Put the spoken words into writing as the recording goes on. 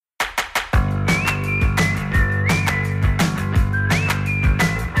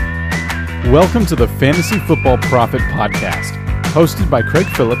Welcome to the Fantasy Football Prophet Podcast, hosted by Craig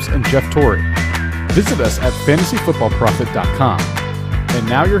Phillips and Jeff Torrey. Visit us at fantasyfootballprophet.com. And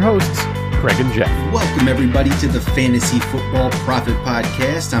now your hosts, Craig and Jeff. Welcome everybody to the Fantasy Football Prophet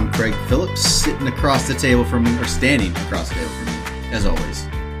Podcast. I'm Craig Phillips, sitting across the table from me, or standing across the table from me, as always.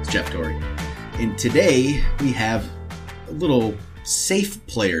 It's Jeff Torrey. And today we have a little safe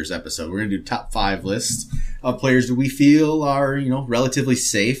players episode. We're going to do top 5 lists of players that we feel are, relatively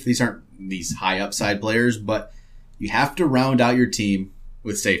safe. These aren't these high upside players, but you have to round out your team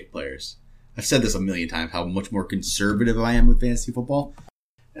with safe players. I've said this a million times, how much more conservative I am with fantasy football.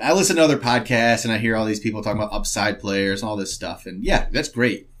 And I listen to other podcasts and I hear all these people talking about upside players and all this stuff. And yeah, that's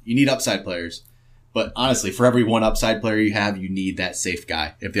great. You need upside players. But honestly, for every one upside player you have, you need that safe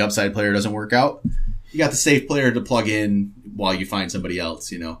guy. If the upside player doesn't work out, you got the safe player to plug in while you find somebody else,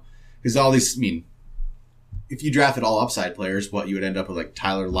 Because all these, if you drafted all upside players, you would end up with like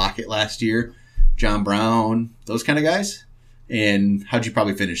Tyler Lockett last year, John Brown, those kind of guys. And how'd you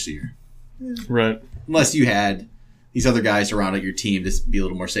probably finish the year? Right. Unless you had these other guys around your team to be a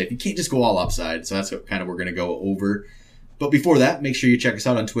little more safe. You can't just go all upside. So that's what kind of we're going to go over. But before that, make sure you check us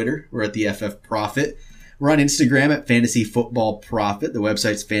out on Twitter. We're at the FF Prophet. We're on Instagram at Fantasy Football Prophet. The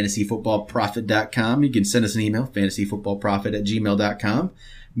website's fantasyfootballprophet.com. You can send us an email, fantasyfootballprophet@gmail.com.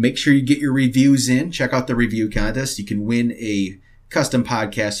 Make sure you get your reviews in. Check out the review contest. You can win a custom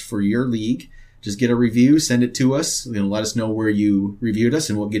podcast for your league. Just get a review, send it to us. Let us know where you reviewed us,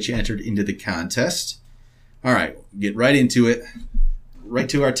 and we'll get you entered into the contest. All right, get right into it. Right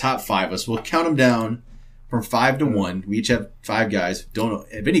to our top 5 lists. We'll count them down from 5 to 1. We each have 5 guys. Don't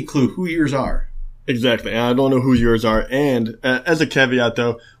have any clue who yours are. Exactly. And I don't know who yours are. And as a caveat,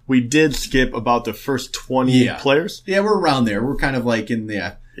 though, we did skip about the first 20 players. Yeah, we're around there. We're kind of like in the...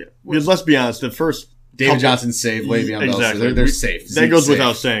 Yeah. Because let's be honest, the first... David Johnson's safe, Le'Veon Bell. Exactly. So they're safe. That goes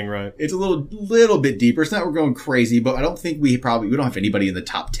without saying, right? It's a little bit deeper. It's not we're going crazy, but I don't think we don't have anybody in the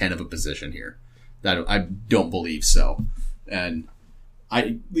top 10 of a position here. I don't believe so. And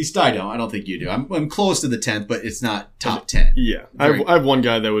at least I don't. I don't think you do. I'm close to the 10th, but it's not top 10. Yeah. I have one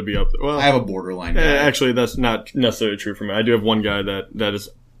guy that would be up there. Well, I have a borderline guy. Actually, that's not necessarily true for me. I do have one guy that is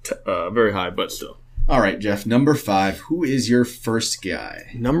very high, but still. All right, Jeff. Number 5. Who is your first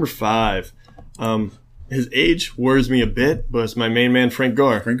guy? Number 5. His age worries me a bit, but it's my main man, Frank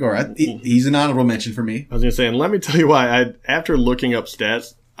Gore. Frank Gore. He's an honorable mention for me. I was going to say, and let me tell you why. After looking up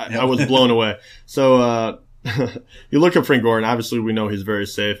stats, I was blown away. So you look at Frank Gore, and obviously we know he's very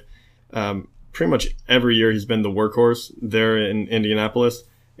safe. Pretty much every year he's been the workhorse there in Indianapolis.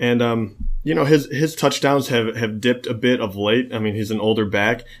 And, his touchdowns have dipped a bit of late. I mean, he's an older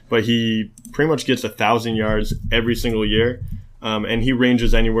back, but he pretty much gets 1,000 yards every single year. And he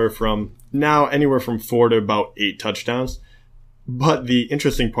ranges anywhere from 4 to about 8 touchdowns. But the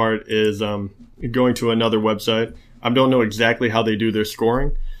interesting part is going to another website. I don't know exactly how they do their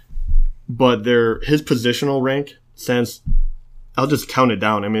scoring, but his positional rank since, I'll just count it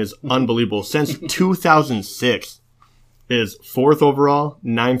down. I mean, it's unbelievable. Since 2006 is 4th overall,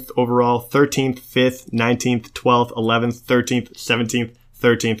 9th overall, 13th, 5th, 19th, 12th, 11th, 13th, 17th,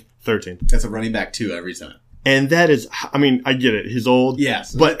 13th, 13th. That's a running back too every time. And that is, I get it. He's old.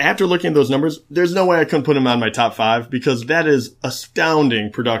 Yes. But after looking at those numbers, there's no way I couldn't put him on my top 5 because that is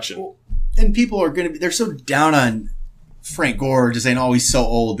astounding production. And people are they're so down on Frank Gore, just saying, oh, he's so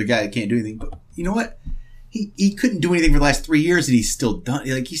old, the guy that can't do anything. But you know what? He couldn't do anything for the last 3 years and he's still done.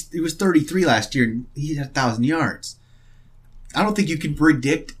 Like he was 33 last year and he had 1,000 yards. I don't think you can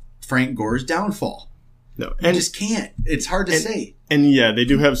predict Frank Gore's downfall. No. You just can't. It's hard to say. And yeah, they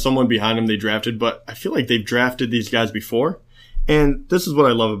do have someone behind him they drafted, but I feel like they've drafted these guys before. And this is what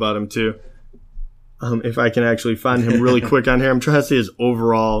I love about him too. If I can actually find him really quick on here, I'm trying to see his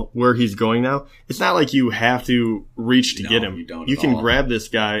overall, where he's going now. It's not like you have to reach to get him. You can grab this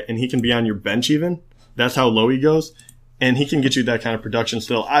guy and he can be on your bench even. That's how low he goes. And he can get you that kind of production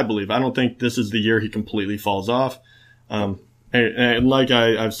still, I believe. I don't think this is the year he completely falls off. And like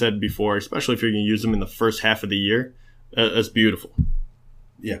I've said before, especially if you're going to use him in the first half of the year, that's beautiful.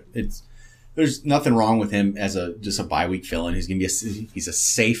 Yeah, there's nothing wrong with him as just a bye week fill-in. He's a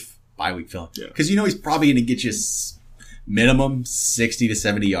safe bye week fill-in because he's probably going to get you minimum 60 to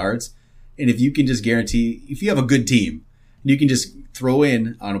 70 yards. And if you can just guarantee, if you have a good team, you can just throw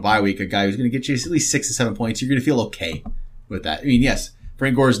in on a bye week a guy who's going to get you at least 6 to 7 points, you're going to feel okay with that. I mean, yes,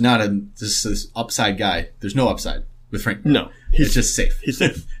 Frank Gore is not this upside guy. There's no upside with Frank Gore. No, he's just safe. He's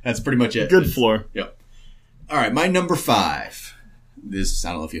safe. That's pretty much it. Good floor. Yep. All right, my number 5. I don't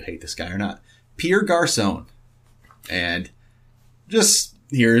know if you hate this guy or not. Pierre Garcon. And just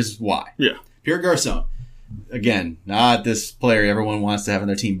here's why. Yeah. Pierre Garcon. again, not this player everyone wants to have on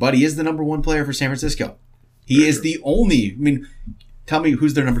their team, but he is the number one player for San Francisco. He is the only. I mean, tell me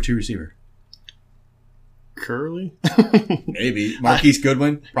who's their number 2 receiver? Curly? Maybe Marquise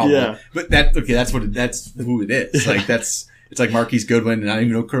Goodwin, probably. Yeah. But that's who it is. Like it's like Marquise Goodwin, and I don't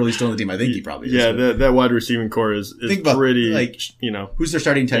even know Curly's still on the team. I think he probably is. Yeah, that wide receiving core is pretty. Like, who's their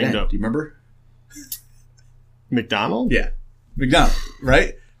starting tight end? Do you remember? McDonald? Yeah, McDonald.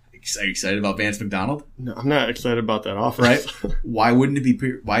 Right? Are you excited about Vance McDonald? No, I'm not excited about that offense. Right? Why wouldn't it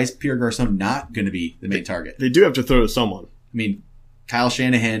be? Why is Pierre Garçon not going to be the main target? They do have to throw to someone. I mean, Kyle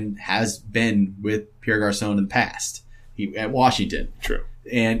Shanahan has been with Pierre Garçon in the past. At Washington. True.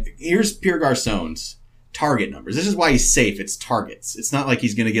 And here's Pierre Garçon's target numbers. This is why he's safe. It's targets. It's not like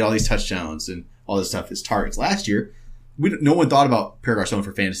he's going to get all these touchdowns and all this stuff. It's targets. Last year, no one thought about Pierre Garçon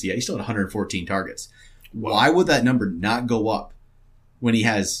for fantasy yet. He still had 114 targets. Wow. Why would that number not go up when he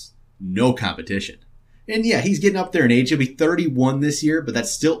has no competition? And yeah, he's getting up there in age. He'll be 31 this year, but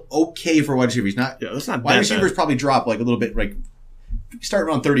that's still okay for wide receiver. He's not. Yeah, that's not wide receivers probably drop like a little bit, like start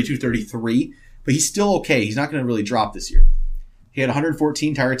around 32, 33, but he's still okay. He's not going to really drop this year. He had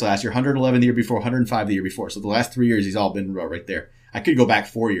 114 targets last year, 111 the year before, 105 the year before. So the last 3 years, he's all been right there. I could go back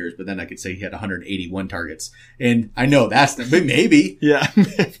 4 years, but then I could say he had 181 targets. And I know that's but maybe. Yeah.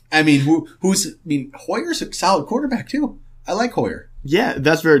 I mean, Hoyer's a solid quarterback too. I like Hoyer. Yeah,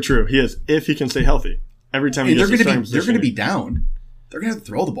 that's very true. He is, if he can stay healthy. Every time he gets they're going to be down. They're going to have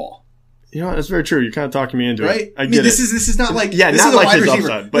to throw the ball. You know, that's very true. You're kind of talking me into it. I get this is not like this not is like wide his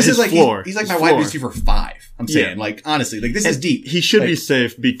receiver. Upside, but his floor. He's like my wide receiver 5. I'm saying, like honestly, like this is deep. He should be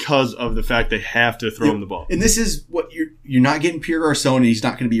safe because of the fact they have to throw him the ball. And this is what you're not getting Pierre Garçon, and he's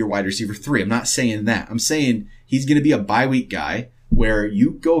not going to be your wide receiver 3. I'm not saying that. I'm saying he's going to be a bye week guy where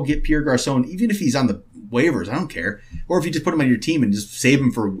you go get Pierre Garçon, even if he's on the waivers. I don't care. Or if you just put him on your team and just save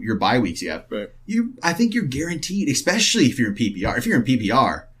him for your bye weeks. Yeah, right. I think you're guaranteed, especially if you're in PPR. If you're in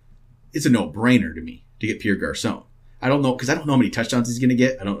PPR, it's a no-brainer to me to get Pierre Garçon. I don't know, because I don't know how many touchdowns he's going to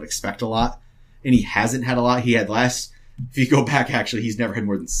get. I don't expect a lot. And he hasn't had a lot. He had if you go back, actually, he's never had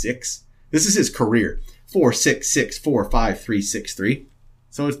more than 6. This is his career. 4, 6, 6, 4, 5, 3, 6, 3.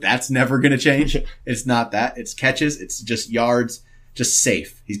 So that's never going to change. It's not that. It's catches. It's just yards. Just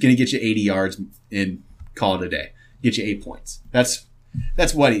safe. He's going to get you 80 yards and call it a day. Get you 8 points. That's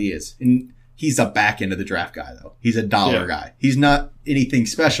what he is. And he's a back end of the draft guy, though. He's a dollar guy. He's not anything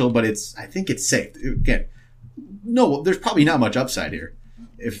special, but I think it's safe. Again, no, there's probably not much upside here,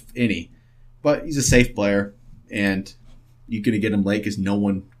 if any. But he's a safe player, and you're going to get him late because no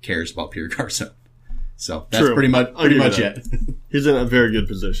one cares about Pierre Garçon. So that's pretty much it. He's in a very good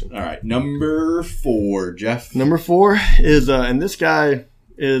position. All right, number 4, Jeff. Number 4 is, and this guy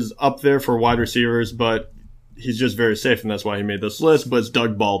is up there for wide receivers, but he's just very safe, and that's why he made this list, but it's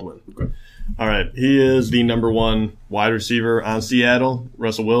Doug Baldwin. Okay. All right, he is the number 1 wide receiver on Seattle.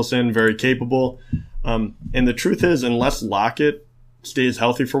 Russell Wilson, very capable. And the truth is, unless Lockett stays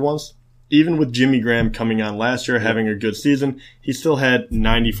healthy for once, even with Jimmy Graham coming on last year, having a good season, he still had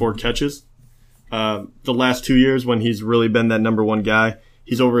 94 catches. The last 2 years when he's really been that number 1 guy,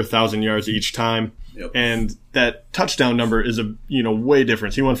 he's over 1,000 yards each time. Yep. And that touchdown number is way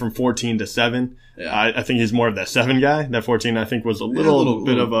different. He went from 14 to 7. Yeah. I think he's more of that 7 guy. That 14, I think, was a little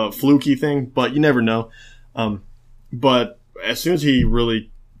bit of a fluky thing, but you never know. But as soon as he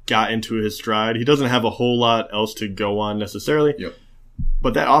really got into his stride, he doesn't have a whole lot else to go on necessarily. Yep.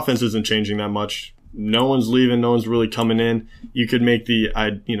 But that offense isn't changing that much. No one's leaving. No one's really coming in. You could make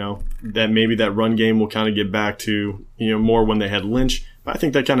that maybe that run game will kind of get back to, more when they had Lynch. But I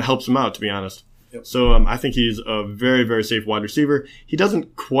think that kind of helps him out, to be honest. Yep. So I think he's a very, very safe wide receiver. He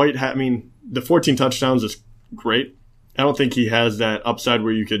doesn't quite have, the 14 touchdowns is great. I don't think he has that upside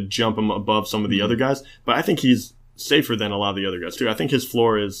where you could jump him above some of the other guys, but I think he's safer than a lot of the other guys too. I think his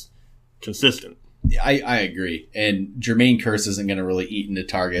floor is consistent. Yeah, I agree. And Jermaine Kearse isn't going to really eat into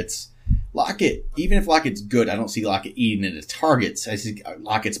targets. Lockett, even if Lockett's good, I don't see Lockett eating into targets. I see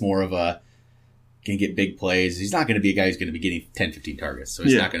Lockett's more of can get big plays. He's not going to be a guy who's going to be getting 10, 15 targets, so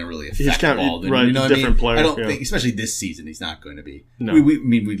he's not going to really affect the ball. Right, you know what different player. I don't think, especially this season, he's not going to be. No.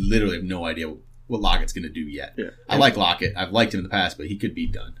 We literally have no idea what Lockett's going to do yet. Yeah. I like Lockett. I've liked him in the past, but he could be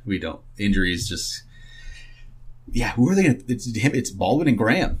done. We don't. Injuries just... Yeah, who are they going to... It's him. It's Baldwin and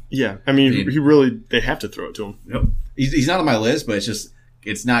Graham. Yeah, they have to throw it to him. Yep. He's not on my list, but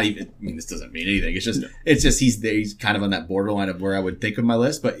it's not even... this doesn't mean anything. It's just he's kind of on that borderline of where I would think of my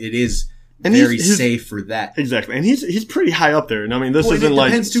list, but it is... And he's safe for that. Exactly. And he's pretty high up there. And this isn't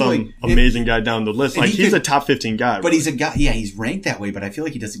like some amazing guy down the list. Like he's a top 15 guy. But he's a guy, he's ranked that way, but I feel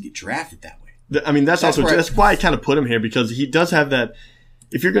like he doesn't get drafted that way. That's why I kind of put him here, because he does have that,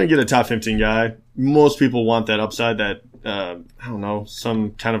 if you're going to get a top 15 guy, most people want that upside, that, I don't know,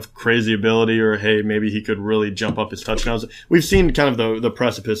 some kind of crazy ability, or, hey, maybe he could really jump up his touchdowns. We've seen kind of the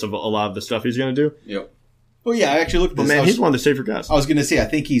precipice of a lot of the stuff he's going to do. Yep. Well, yeah, I actually looked at this. But, man, he's one of the safer guys. I was going to say, I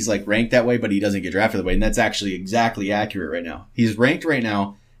think he's, like, ranked that way, but he doesn't get drafted that way, and that's actually exactly accurate right now. He's ranked right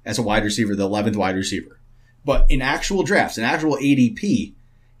now as a wide receiver, the 11th wide receiver. But in actual drafts, in actual ADP,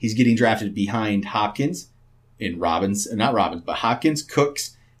 he's getting drafted behind Hopkins, Hopkins,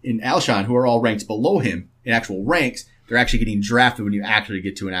 Cooks, and Alshon, who are all ranked below him in actual ranks. They're actually getting drafted when you actually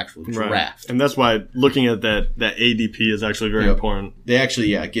get to an actual draft. Right. And that's why looking at that ADP is actually very important. They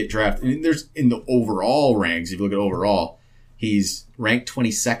actually, get drafted. And there's in the overall ranks, if you look at overall, he's ranked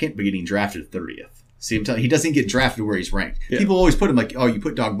 22nd, but getting drafted 30th. See, I'm telling you, he doesn't get drafted where he's ranked. Yeah. People always put him like, oh, you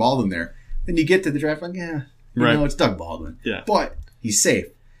put Doug Baldwin there. Then you get to the draft, like, yeah, it's Doug Baldwin. Yeah. But he's safe.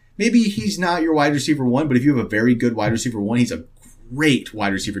 Maybe he's not your wide receiver 1, but if you have a very good wide receiver 1, he's a great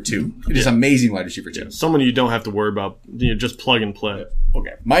wide receiver 2. Just amazing wide receiver 2. Yeah. Someone you don't have to worry about. Just plug and play.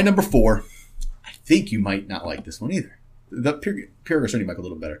 Okay. My number 4, I think you might not like this one either. The Pyrrhus running back a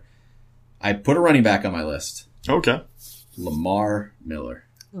little better. I put a running back on my list. Okay. Lamar Miller.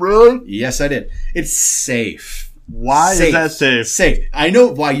 Really? Yes, I did. It's safe. Why is that safe? Safe. I know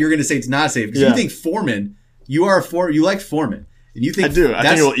why you're going to say it's not safe, because you think Foreman, you like Foreman. And you think I do. I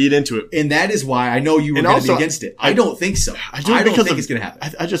think it will eat into it. And that is why I know you were going to be against it. I don't think so. I don't think it's going to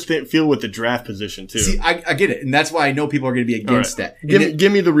happen. I just feel with the draft position, too. See, I get it. And that's why I know people are going to be against that.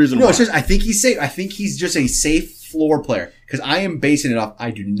 Give me the reason why. No, it's just, I think he's safe. I think he's just a safe floor player. Because I am basing it off,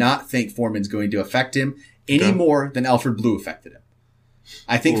 I do not think Foreman's going to affect him any more than Alfred Blue affected him.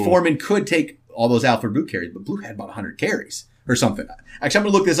 I think Foreman could take all those Alfred Blue carries, but Blue had about 100 carries or something. Actually, I'm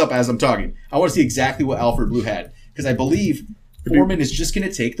going to look this up as I'm talking. I want to see exactly what Alfred Blue had. Because I believe Foreman is just going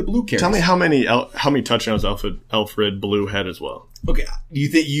to take the Blue carries. Tell me how many touchdowns Alfred Blue had as well. Okay, you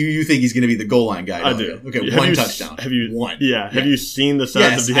think he's going to be the goal line guy? I do. Okay, one touchdown. One. Yeah. Have you seen the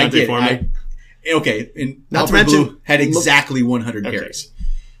size of Deontay Foreman? Okay, and Alfred Blue had exactly 100 carries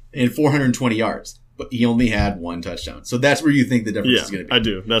and 420 yards, but he only had one touchdown. So that's where you think the difference is going to be. I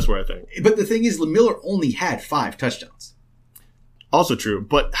do. That's where I think. But the thing is, Miller only had 5 touchdowns. Also true,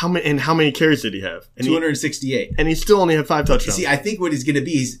 but how many carries did he have? 268. And he still only had 5 touchdowns. See, I think what he's going to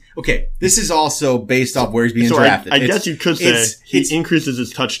be is, this is also based off where he's being drafted. I guess you could say he increases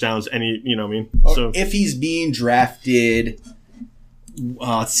his touchdowns and you know what I mean? So if he's being drafted,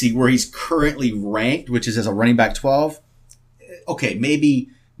 let's see, where he's currently ranked, which is as a running back 12, maybe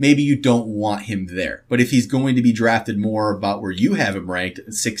you don't want him there. But if he's going to be drafted more about where you have him ranked,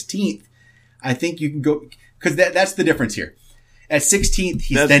 16th, I think you can go, because that's the difference here. At 16th,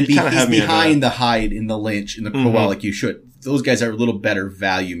 he's behind the Hyde and the Lynch and the Crowell like you should. Those guys are a little better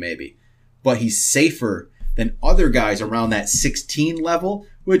value maybe. But he's safer than other guys around that 16 level,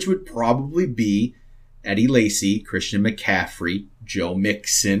 which would probably be Eddie Lacy, Christian McCaffrey, Joe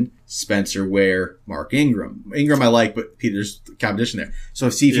Mixon, Spencer Ware, Mark Ingram. Ingram I like, but there's competition there. So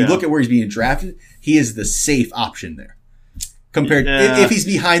if you look at where he's being drafted, he is the safe option there. Compared if he's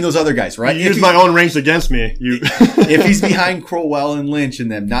behind those other guys, right? You use my own ranks against me. If he's behind Crowell and Lynch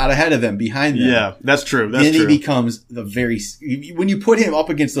and them, not ahead of them, behind them. Yeah, that's true. Then he becomes when you put him up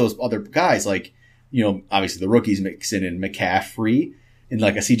against those other guys, like, obviously the rookies, Mixon and McCaffrey, and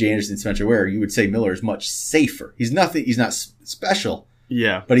like a CJ Anderson, Spencer Ware, you would say Miller is much safer. He's not special.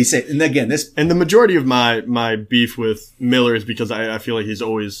 Yeah. But he's safe. And again, and the majority of my beef with Miller is because I feel like he's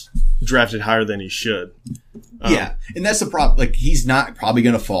always drafted higher than he should. And that's the problem. Like, he's not probably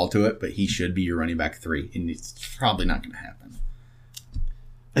going to fall to it, but he should be your running back 3, and it's probably not going to happen.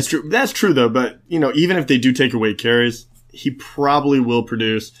 That's true. That's true, though. But, even if they do take away carries, he probably will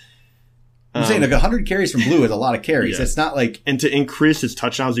produce. I'm saying, 100 carries from Blue is a lot of carries. It's not like... And to increase his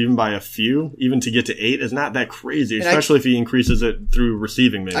touchdowns even by a few, even to get to 8, is not that crazy, especially if he increases it through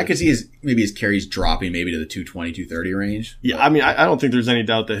receiving, maybe. I could see his carries dropping maybe to the 220, 230 range. Yeah, I mean, I don't think there's any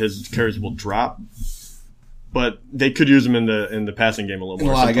doubt that his carries will drop. But they could use him in the passing game a little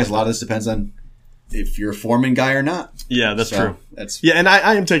more. I guess a lot of this depends on if you're a Foreman guy or not. Yeah, that's true. And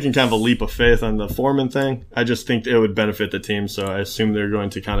I am taking kind of a leap of faith on the Foreman thing. I just think it would benefit the team, so I assume they're going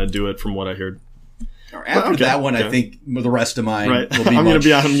to kind of do it from what I heard. After that one, I think the rest of mine will be I'm going to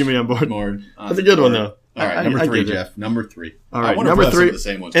be on board. That's a good one, though. All right, number 3, Jeff. Number 3. All right, number 3. The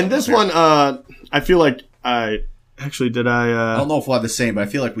same ones and this one, I feel like Actually, did I don't know if we'll have the same, but I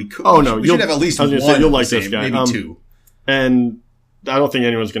feel like we could. Oh, no. We should have at least one. You'll like this guy. Maybe 2. And I don't think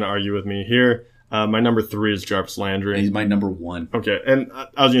anyone's going to argue with me here. My number 3 is Jarvis Landry. And he's my number 1. Okay. And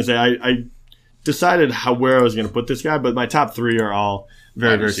I was going to say, I decided where I was going to put this guy, but my top 3 are all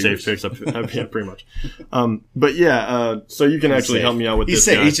very, very safe picks. Yeah, pretty much. But yeah, so you can actually help me out with this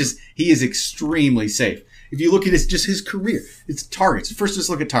guy. He is extremely safe. If you look at his career, it's targets. First, let's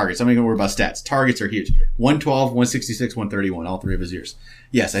look at targets. I'm not going to worry about stats. Targets are huge. 112, 166, 131, all 3 of his years.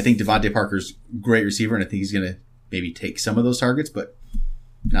 Yes, I think Devontae Parker's a great receiver, and I think he's going to maybe take some of those targets, but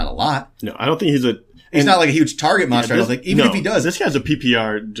not a lot. No, I don't think he's not like a huge target monster. I don't think. Even if he does. This guy's a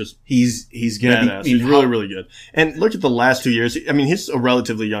PPR, he's going to be. He's really, really good. And look at the last 2 years. I mean, he's a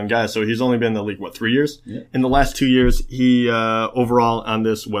relatively young guy, so he's only been in the league, 3 years? Yeah. In the last 2 years, he, overall on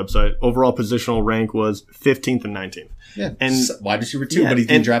this website, overall positional rank was 15th and 19th. Yeah. And wide receiver 2, but he's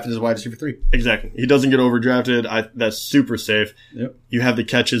being drafted as wide receiver 3. Exactly. He doesn't get overdrafted. That's super safe. Yep. You have the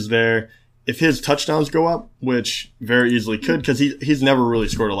catches there. If his touchdowns go up, which very easily could, because he's never really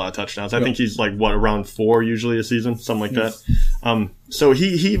scored a lot of touchdowns. I think he's around 4 usually a season, something like that. So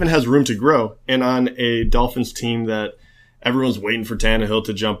he even has room to grow. And on a Dolphins team that everyone's waiting for Tannehill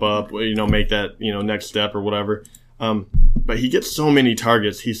to jump up, make that, next step or whatever. But he gets so many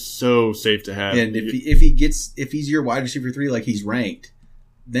targets. He's so safe to have. And if he's your wide receiver 3, like he's ranked,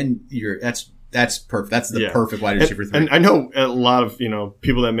 then that's perfect. That's the perfect wide receiver 3. And I know a lot of,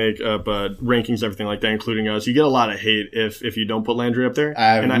 people that make up rankings, everything like that, including us, you get a lot of hate if you don't put Landry up there.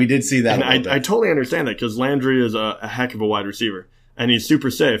 We did see that. And I totally understand that because Landry is a heck of a wide receiver and he's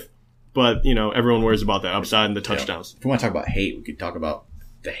super safe. But, everyone worries about that upside and the touchdowns. If we want to talk about hate, we could talk about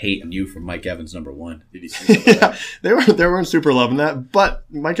the hate on you from Mike Evans, number 1. Did you see that? They weren't super loving that, but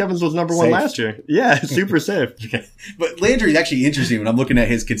Mike Evans was number 1 last year. Yeah, super safe. Okay. But Landry is actually interesting when I'm looking at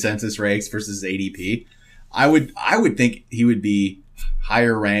his consensus ranks versus ADP. I would think he would be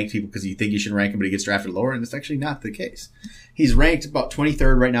higher ranked people because you think you should rank him, but he gets drafted lower, and it's actually not the case. He's ranked about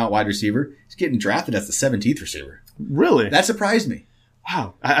 23rd right now at wide receiver. He's getting drafted as the 17th receiver. Really? That surprised me.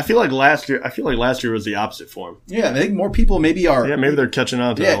 Wow. I feel like last year was the opposite for him. Yeah, I think more people maybe are. Yeah, maybe they're catching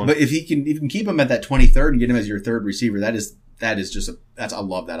on to that one. But if you can keep him at that 23rd and get him as your 3rd receiver, that is just I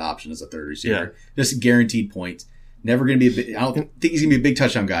love that option as a 3rd receiver. Yeah. Just guaranteed points. Never going to be I don't think he's going to be a big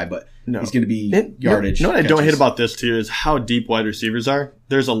touchdown guy, but he's going to be yardage. What I don't hate about this too is how deep wide receivers are.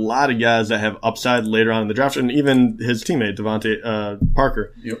 There's a lot of guys that have upside later on in the draft, and even his teammate Devontae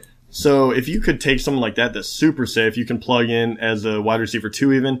Parker. Yep. So if you could take someone like that that's super safe, you can plug in as a wide receiver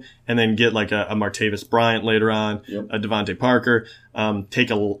 2 even, and then get like a Martavis Bryant later on, a Devontae Parker. Take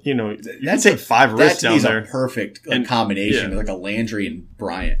take 5 risks down there. That's a perfect combination, like a Landry and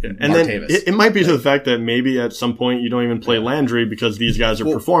Bryant and Martavis. Then it might be to the fact that maybe at some point you don't even play Landry because these guys are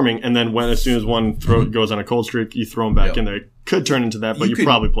performing, and then as soon as one goes on a cold streak, you throw them back in there. It could turn into that, but you're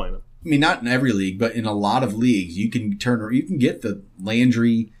probably playing them. I mean, not in every league, but in a lot of leagues, you can get the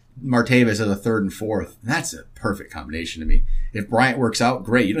Landry Martavis as a 3rd and 4th. That's a perfect combination to me. If Bryant works out,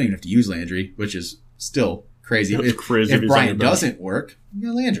 great. You don't even have to use Landry, which is still crazy. If Bryant doesn't work, you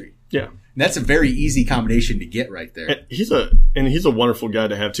got Landry. Yeah. And that's a very easy combination to get right there. And he's a wonderful guy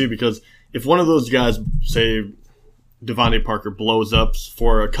to have too, because if one of those guys, say Devontae Parker, blows up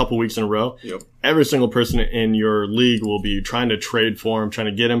for a couple weeks in a row, every single person in your league will be trying to trade for him, trying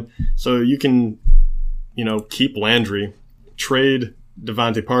to get him. So you can, keep Landry, trade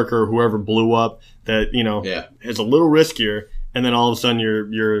Devontae Parker or whoever blew up that, is a little riskier, and then all of a sudden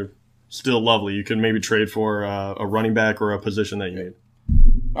you're still lovely. You can maybe trade for a running back or a position that you need.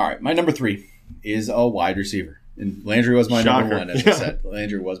 All right, my number 3 is a wide receiver. And Landry was my number 1, as I said.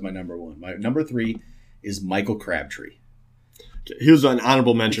 Landry was my number 1. My number 3 is Michael Crabtree. He was an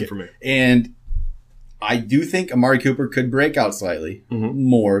honorable mention for me. And I do think Amari Cooper could break out slightly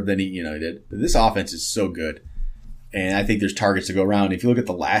more than he did. But this offense is so good. And I think there's targets to go around. If you look at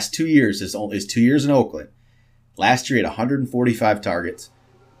the last 2 years, his 2 years in Oakland, last year he had 145 targets.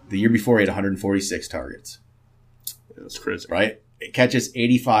 The year before he had 146 targets. That's crazy. Right? It catches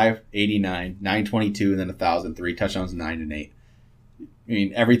 85, 89, 922, and then 1,003. Touchdowns 9 and 8. I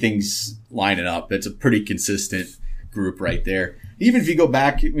mean, everything's lining up. It's a pretty consistent group right there. Even if you go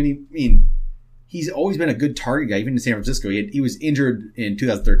back, he's always been a good target guy. Even in San Francisco, he was injured in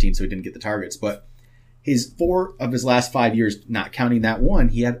 2013, so he didn't get the targets. But his 4 of his last 5 years, not counting that one,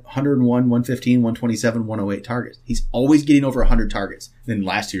 he had 101, 115, 127, 108 targets. He's always getting over 100 targets. Then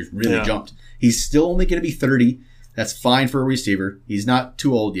last year's really jumped. He's still only going to be 30. That's fine for a receiver. He's not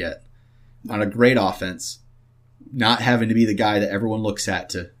too old yet. On a great offense, not having to be the guy that everyone looks at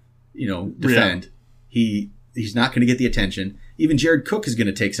to, defend. Yeah. He's not going to get the attention. Even Jared Cook is going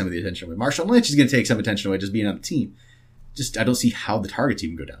to take some of the attention away. Marshawn Lynch is going to take some attention away just being on the team. I don't see how the targets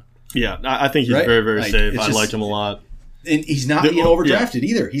even go down. Yeah, I think he's very, very safe. I like him a lot. And he's not being overdrafted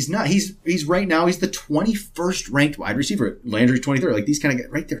either. He's not. He's right now, he's the 21st ranked wide receiver. Landry's 23rd. Like these kind of guys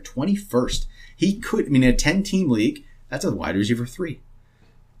right there, 21st. He could, in a 10-team league, that's a wide receiver 3.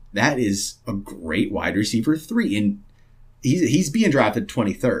 That is a great wide receiver 3. And he's being drafted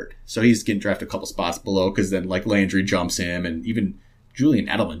 23rd. So he's getting drafted a couple spots below because then like Landry jumps him and even Julian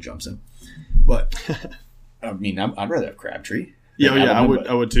Edelman jumps him. But, I'd rather have Crabtree. Yeah, Edelman,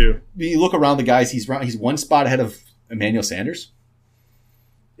 I would too. You look around the guys, he's one spot ahead of Emmanuel Sanders.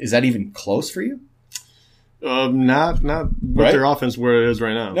 Is that even close for you? Not with right? their offense where it is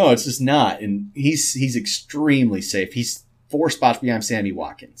right now. No, it's just not. And he's extremely safe. He's 4 spots behind Sammy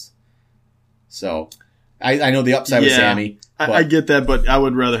Watkins. So I know the upside with Sammy. I get that, but I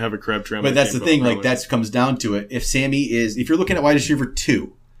would rather have a Crabtree. But that's the thing. Like that comes down to it. If you're looking at wide receiver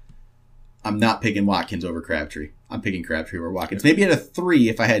 2, I'm not picking Watkins over Crabtree. I'm picking Crabtree over Watkins. Maybe at a 3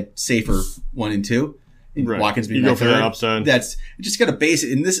 if I had safer 1 and 2. Right. Watkins being you go my for third. that upside. That's you just got to base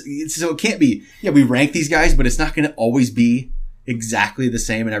it in this. So it can't be. Yeah, we rank these guys, but it's not going to always be exactly the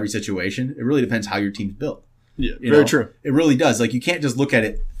same in every situation. It really depends how your team's built. Yeah, very true. It really does. Like you can't just look at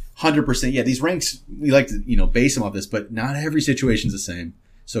it 100%. Yeah, these ranks we like to base them off this, but not every situation's the same.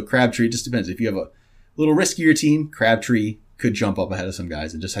 So Crabtree, it just depends. If you have a little riskier team, Crabtree could jump up ahead of some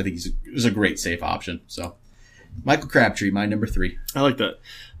guys, and I think he's a great safe option. So Michael Crabtree, my number 3. I like that.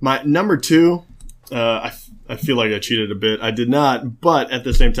 My number 2. I feel like I cheated a bit. I did not, but at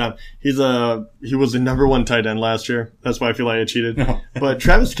the same time, he was the number 1 tight end last year. That's why I feel like I cheated. No. But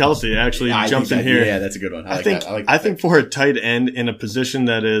Travis Kelce actually jumps in here. Yeah, that's a good one. I think for a tight end in a position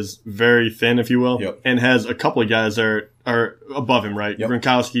that is very thin, if you will, and has a couple of guys that are above him, right? Yep.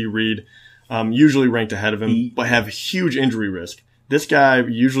 Gronkowski, Reed, usually ranked ahead of him, but have huge injury risk. This guy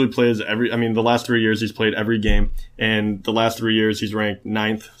usually plays the last 3 years he's played every game, and the last 3 years he's ranked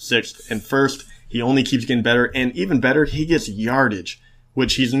 9th, 6th, and 1st. He only keeps getting better, and even better, he gets yardage,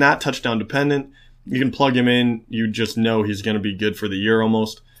 which he's not touchdown dependent. You can plug him in. You just know he's going to be good for the year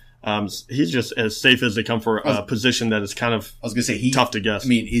almost. He's just as safe as they come for a position that is kind of tough to guess.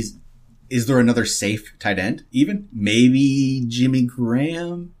 Is there another safe tight end even? Maybe Jimmy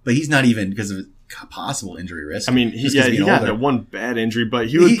Graham, but he's not even because of possible injury risk. He got that one bad injury, but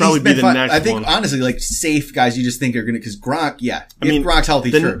he would probably be the next one. I think, honestly, like safe guys you just think are going to, because Gronk, if Gronk's healthy,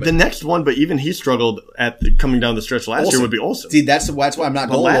 the next one, but even he struggled coming down the stretch last year would be Olsen. See, that's why I'm not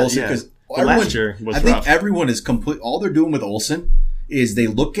going with Olsen, because last year was rough. I think everyone is complete. All they're doing with Olsen is they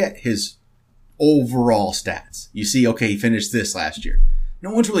look at his overall stats. You see, okay, he finished this last year.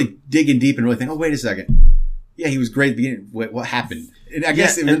 No one's really digging deep and really thinking, oh, wait a second. Yeah, he was great at the beginning. What happened? And I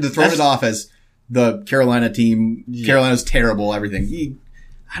guess they're throwing it off as the Carolina team. Carolina's terrible, everything.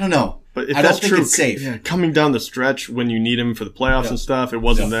 I don't know. But if I that's don't think true, it's safe. Coming down the stretch when you need him for the playoffs and stuff, it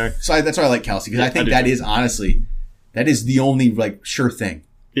wasn't there. So that's why I like Kelce, because I think that is honestly, that is the only sure thing.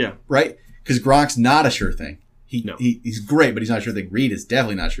 Yeah. Right? Because Gronk's not a sure thing. He's great, but he's not a sure thing. Reed is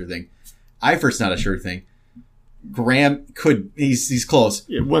definitely not a sure thing. Eifert's not a sure thing. Graham he's close.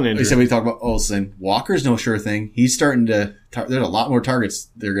 Yeah, one injury. Like I said, we talk about Olsen. Walker's no sure thing. He's starting to, there's a lot more targets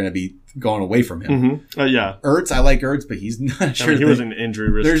that are going to be going away from him. Mm-hmm. Ertz, I like Ertz, but he's not a sure thing. He was an injury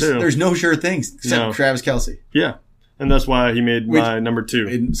risk too. There's no sure things except Travis Kelce. Yeah. And that's why he made my number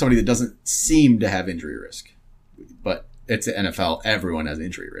 2. Somebody that doesn't seem to have injury risk. But it's the NFL. Everyone has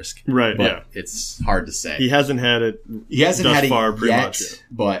injury risk. Right, but it's hard to say. He hasn't had it yet,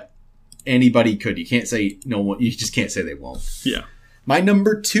 but anybody could. You can't say no one. You just can't say they won't. Yeah. My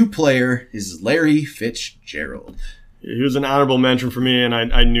number 2 player is Larry Fitzgerald. He was an honorable mention for me, and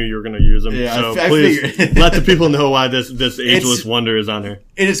I knew you were going to use him. Yeah, so please let the people know why this ageless wonder is on here.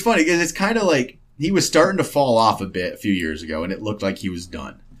 And it's funny because it's kind of like he was starting to fall off a bit a few years ago, and it looked like he was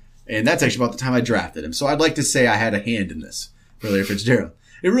done. And that's actually about the time I drafted him. So I'd like to say I had a hand in this for Larry Fitzgerald.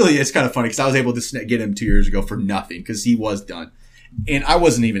 It really is kind of funny because I was able to get him 2 years ago for nothing because he was done. And I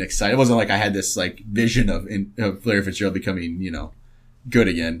wasn't even excited. It wasn't like I had this vision of Larry Fitzgerald becoming, good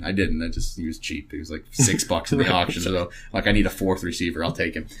again. I didn't. He was cheap. He was like $6 in the auction. So I need a 4th receiver. I'll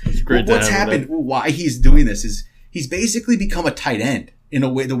take him. What's happened? Why he's doing this is he's basically become a tight end in a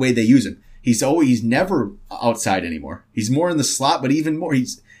way, the way they use him. He's never outside anymore. He's more in the slot, but even more,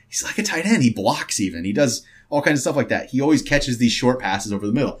 he's like a tight end. He blocks even. He does all kinds of stuff like that. He always catches these short passes over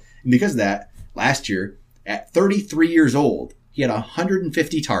the middle. And because of that, last year, at 33 years old, he had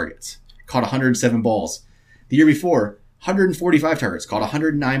 150 targets, caught 107 balls. The year before, 145 targets, caught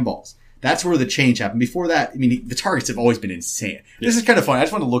 109 balls. That's where the change happened. Before that, the targets have always been insane. Yeah. This is kind of funny. I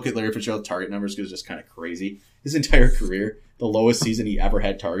just want to look at Larry Fitzgerald's target numbers because it's just kind of crazy. His entire career, the lowest season he ever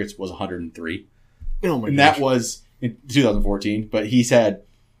had targets was 103. Oh my gosh. And that was in 2014. But he's had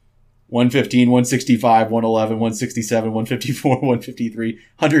 115, 165, 111, 167, 154, 153,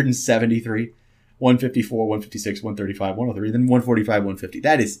 173. 154, 156, 135, 103, then 145, 150.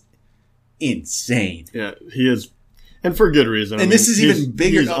 That is insane. Yeah, he is. And for good reason. And this is even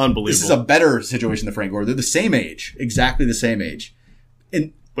bigger. He's unbelievable. This is a better situation than Frank Gore. They're the same age. Exactly the same age.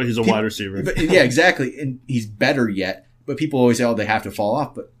 But he's a wide receiver. Yeah, exactly. And he's better yet. But people always say, they have to fall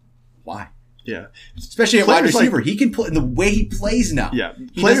off. But why? Yeah. Especially at wide receiver. He can play, the way he plays now. Yeah.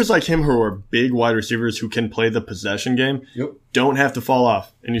 Players like him who are big wide receivers who can play the possession game don't have to fall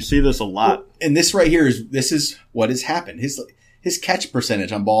off. And you see this a lot. Well, and this right here is what has happened. His catch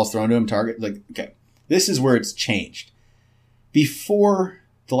percentage on balls thrown to him, this is where it's changed. Before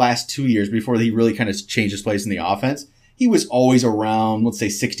the last 2 years, before he really kind of changed his place in the offense, he was always around, let's say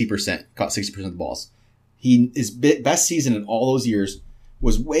 60%, caught 60% of the balls. His best season in all those years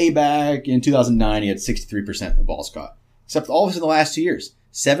was way back in 2009. He had 63% of the balls caught. Except all of us in the last 2 years,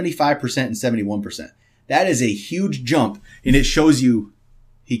 75% and 71%. That is a huge jump, and it shows you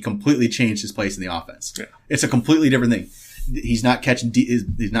he completely changed his place in the offense. Yeah. It's a completely different thing. He's not catching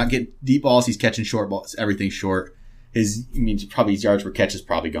he's not getting deep balls. He's catching short balls. Everything's short. Probably his yards per catch has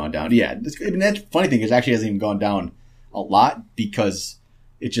probably gone down. Yeah, that funny thing is actually hasn't even gone down a lot because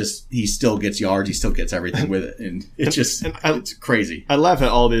he still gets yards. He still gets everything with it. And it's crazy. I laugh at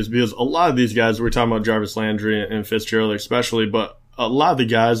all these because a lot of these guys, we're talking about Jarvis Landry and Fitzgerald especially, but a lot of the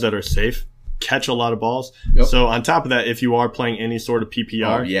guys that are safe catch a lot of balls. Yep. So on top of that, if you are playing any sort of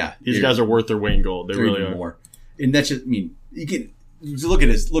PPR, these guys are worth their weight in gold. They really are. More. And that's just, you can look at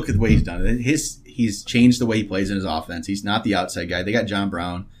the way he's done it. He's changed the way he plays in his offense. He's not the outside guy. They got John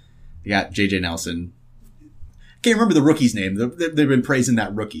Brown. They got JJ Nelson. Can't remember the rookie's name. They've been praising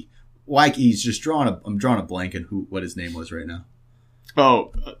that rookie. Like he's just I'm drawing a blank on what his name was right now.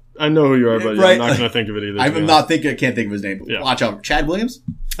 Oh, I know who you are, but I'm not going to think of it either. I can't think of his name. Yeah. Watch out. Chad Williams?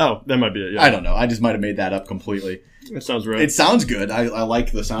 Oh, that might be it. Yeah. I don't know. I just might have made that up completely. It sounds right. It sounds good. I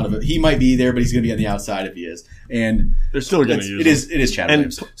like the sound of it. He might be there, but he's going to be on the outside if he is. And they're still going to use it. It is Chad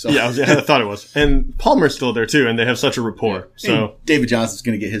Williams. So. Yeah, I thought it was. And Palmer's still there too, and they have such a rapport. Yeah. So and David Johnson's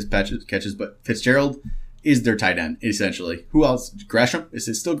going to get his catches, but Fitzgerald is their tight end essentially. Who else? Gresham? Is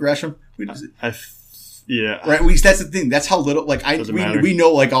it still Gresham? Yeah. Right. That's the thing. That's how little. We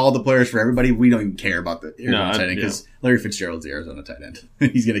know all the players for everybody. We don't even care about the Arizona tight end because Larry Fitzgerald's the Arizona tight end.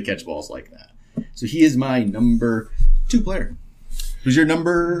 He's going to catch balls like that. So he is my number 2 player. Who's your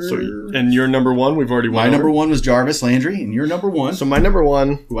number? And your number 1, we've already won. My number 1 was Jarvis Landry, and your number 1. So my number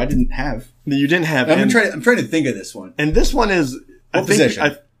 1, who I didn't have. You didn't have. I'm trying to think of this one. And this one is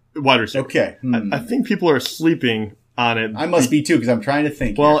position? Wide receiver. Okay. I think people are sleeping on it. I must be too because I'm trying to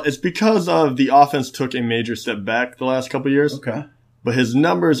think. Well, it's because of the offense took a major step back the last couple of years. Okay. But his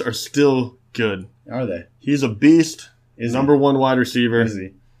numbers are still good. Are they? He's a beast. Number 1 wide receiver. Is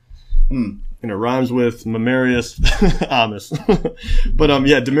he? And it rhymes with Mamarius Thomas. But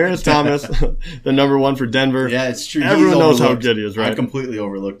Demaryius Thomas, the number 1 for Denver. Yeah, it's true. Everyone knows how good he is, right? I completely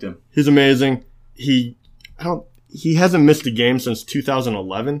overlooked him. He's amazing. He hasn't missed a game since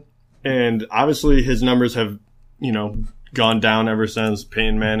 2011, and obviously his numbers have, gone down ever since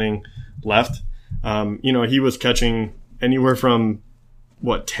Peyton Manning left. He was catching anywhere from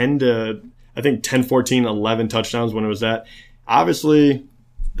 10 to I think 10, 14, 11 touchdowns when it was that. Obviously,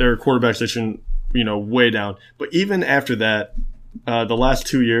 their quarterback situation, way down. But even after that, the last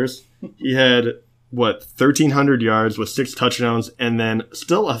 2 years, he had, 1,300 yards with 6 touchdowns, and then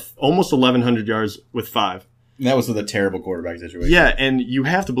still almost 1,100 yards with 5. And that was with a terrible quarterback situation. Yeah, and you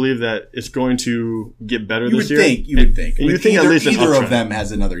have to believe that it's going to get better this year. You would think. And you think at least either of them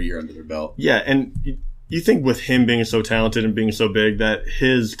has another year under their belt. Yeah, and you think with him being so talented and being so big that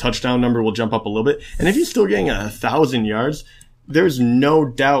his touchdown number will jump up a little bit. And if he's still getting 1,000 yards, there's no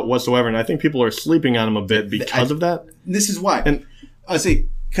doubt whatsoever. And I think people are sleeping on him a bit because of that. This is why. And I say,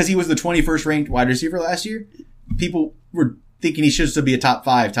 because he was the 21st ranked wide receiver last year, people were thinking he should still be a top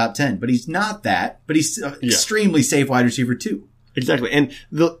 5, top 10. But he's not that. But he's an extremely safe wide receiver too. Exactly. And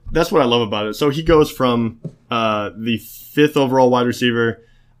that's what I love about it. So he goes from the 5th overall wide receiver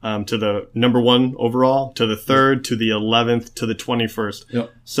to the number 1 overall, to the 3rd, to the 11th, to the 21st.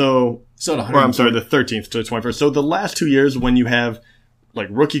 Yep. The 13th to the 21st. So the last 2 years when you have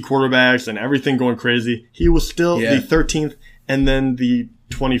rookie quarterbacks and everything going crazy, he was still the 13th and then the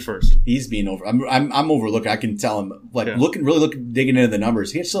 21st. He's being over. I'm overlooking. I can tell him digging into the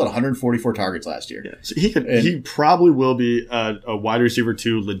numbers. He had still had 144 targets last year. Yeah. So he probably will be a wide receiver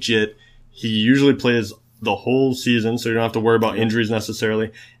 2 legit. He usually plays the whole season, so you don't have to worry about injuries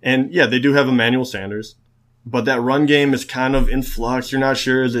necessarily. And they do have Emmanuel Sanders, but that run game is kind of in flux. You're not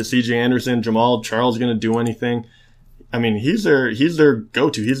sure, is it C.J. Anderson, Jamal Charles going to do anything? I mean, he's their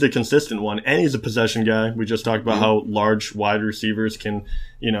go-to. He's the consistent one, and he's a possession guy. We just talked about how large wide receivers can,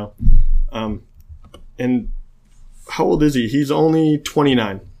 and how old is he? He's only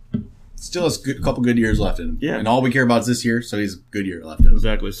 29. still has a couple good years left in him. Yeah. And all we care about is this year, so he's a good year left in him.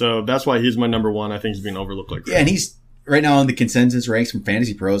 Exactly. So that's why he's my number one. I think he's being overlooked like crazy. Yeah, and he's right now on the consensus ranks from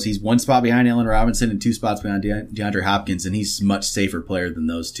Fantasy Pros. He's 1 spot behind Allen Robinson and 2 spots behind DeAndre Hopkins, and he's a much safer player than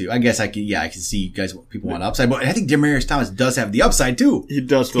those two. I guess I can see you guys, people want upside, but I think Demaryius Thomas does have the upside too. He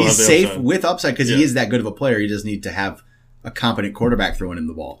does still have the upside. He's upside. safe with upside because he is that good of a player. He just needs to have a competent quarterback throwing him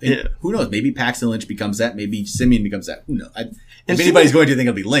the ball. And who knows? Maybe Paxton Lynch becomes that. Maybe Simeon becomes that. Who knows? If anybody's going to think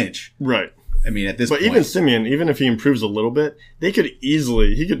it'll be Lynch. Right. I mean, at this point. But even Simeon, even if he improves a little bit, he could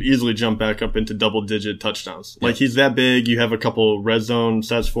easily jump back up into double-digit touchdowns. Like, he's that big. You have a couple red zone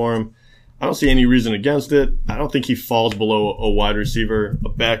sets for him. I don't see any reason against it. I don't think he falls below a wide receiver, a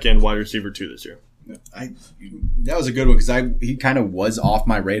back-end wide receiver 2 this year. That was a good one because he kind of was off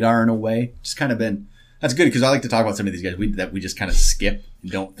my radar in a way. Just kind of been. That's good because I like to talk about some of these guys that we just kind of skip and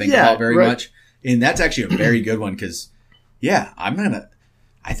don't think about very much. And that's actually a very good one because,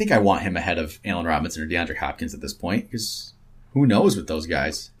 I think I want him ahead of Allen Robinson or DeAndre Hopkins at this point because who knows with those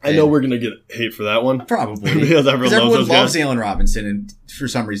guys. I know we're going to get hate for that one. Probably. Because everyone loves Allen Robinson and for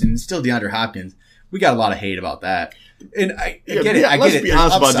some reason it's still DeAndre Hopkins. We got a lot of hate about that. And I get it. Let's be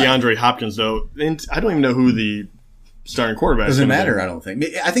honest about DeAndre Hopkins though. And I don't even know who the starting quarterback is. Doesn't matter, I don't think.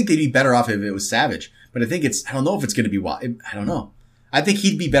 I think they'd be better off if it was Savage. But I think I don't know if it's going to be I don't know. I think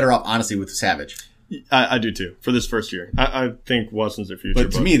he'd be better off, honestly, with Savage. I do too, for this first year. I think Watson's their future.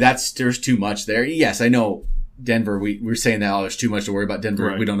 But to me, there's too much there. Yes, I know Denver, we're saying that, there's too much to worry about Denver.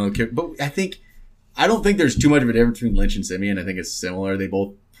 Right. We don't know. But I don't think there's too much of a difference between Lynch and Simeon. I think it's similar. They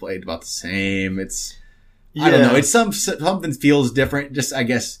both played about the same. I don't know. It's something feels different. I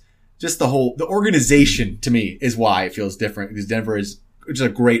guess the organization to me is why it feels different because Denver is just a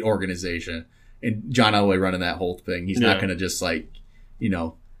great organization. And John Elway running that whole thing. He's not going to just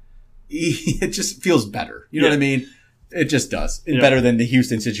it just feels better. You know what I mean? It just does. Better than the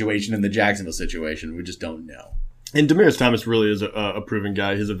Houston situation and the Jacksonville situation. We just don't know. And Demaryius Thomas really is a proven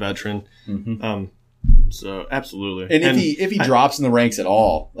guy. He's a veteran. Mm-hmm. So absolutely. And if he drops in the ranks at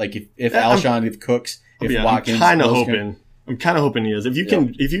all, like if Alshon, if Cooks, if Watkins, I'm kind of hoping he is. If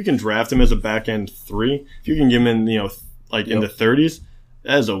you can draft him as a back end 3, if you can give him in in the 30s.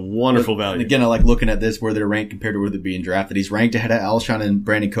 That is a wonderful value. And again, I like looking at this where they're ranked compared to where they're being drafted. He's ranked ahead of Alshon and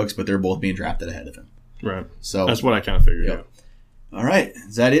Brandon Cooks, but they're both being drafted ahead of him. Right. So that's what I kind of figured out. All right.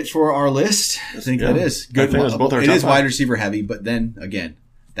 Is that it for our list? I think that is good. It is wide receiver heavy, but then again,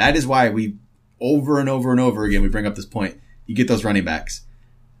 that is why we over and over and over again we bring up this point. You get those running backs.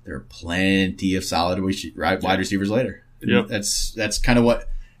 There are plenty of solid wide receivers later. Yep. That's kind of what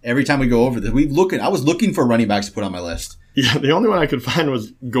every time we go over this. I was looking for running backs to put on my list. Yeah, the only one I could find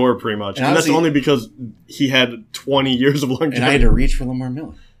was Gore, pretty much, and that's only because he had 20 years of longevity. And I had to reach for Lamar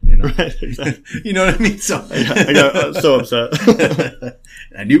Miller. You know? Right, exactly. You know what I mean? So I got so upset.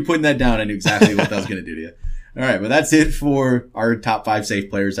 I knew putting that down. I knew exactly what that was going to do to you. All right, well, that's it for our top 5 safe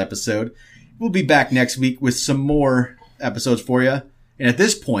players episode. We'll be back next week with some more episodes for you. And at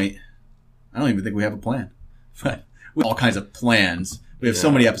this point, I don't even think we have a plan. But we have all kinds of plans. We have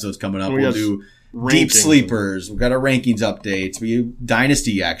so many episodes coming up. We'll do deep sleepers. We've got our rankings updates. We have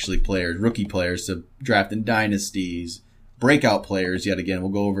dynasty players, rookie players to draft in dynasties, breakout players. Yet again,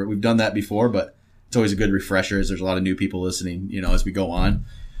 we'll go over it. We've done that before, but it's always a good refresher as there's a lot of new people listening, as we go on.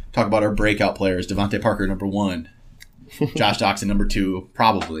 Talk about our breakout players. Devontae Parker, number 1. Josh Doxson, number 2.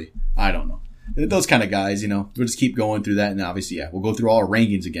 Probably. I don't know. Those kind of guys, we'll just keep going through that. And obviously, we'll go through all our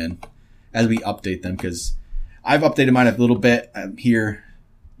rankings again as we update them because I've updated mine a little bit here.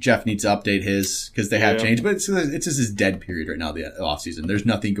 Jeff needs to update his because they have changed, but it's just this dead period right now, the off season. There's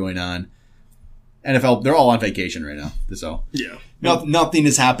nothing going on. NFL, they're all on vacation right now, so nothing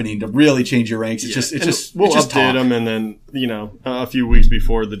is happening to really change your ranks. We'll update them, and then a few weeks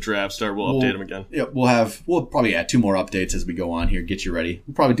before the draft start, we'll update them again. Yeah, we'll probably add 2 more updates as we go on here. Get you ready.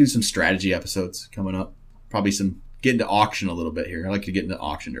 We'll probably do some strategy episodes coming up. Probably get into auction a little bit here. I like to get into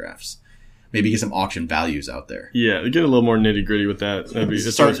auction drafts. Maybe get some auction values out there. Yeah, get a little more nitty gritty with that.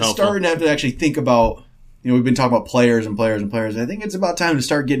 Starting to have to actually think about, we've been talking about players and players and players. I think it's about time to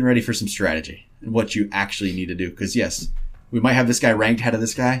start getting ready for some strategy and what you actually need to do. Because yes, we might have this guy ranked ahead of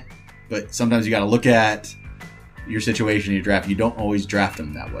this guy, but sometimes you got to look at your situation in your draft. You don't always draft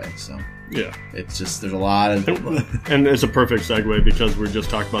them that way. So yeah, it's just there's a lot of and it's a perfect segue because we're just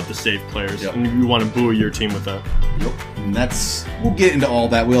talking about the safe players, and you want to buoy your team with that. Yep, and we'll get into all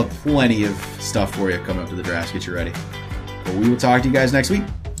that. We'll have plenty of stuff for you coming up to the draft. Get you ready. But we will talk to you guys next week.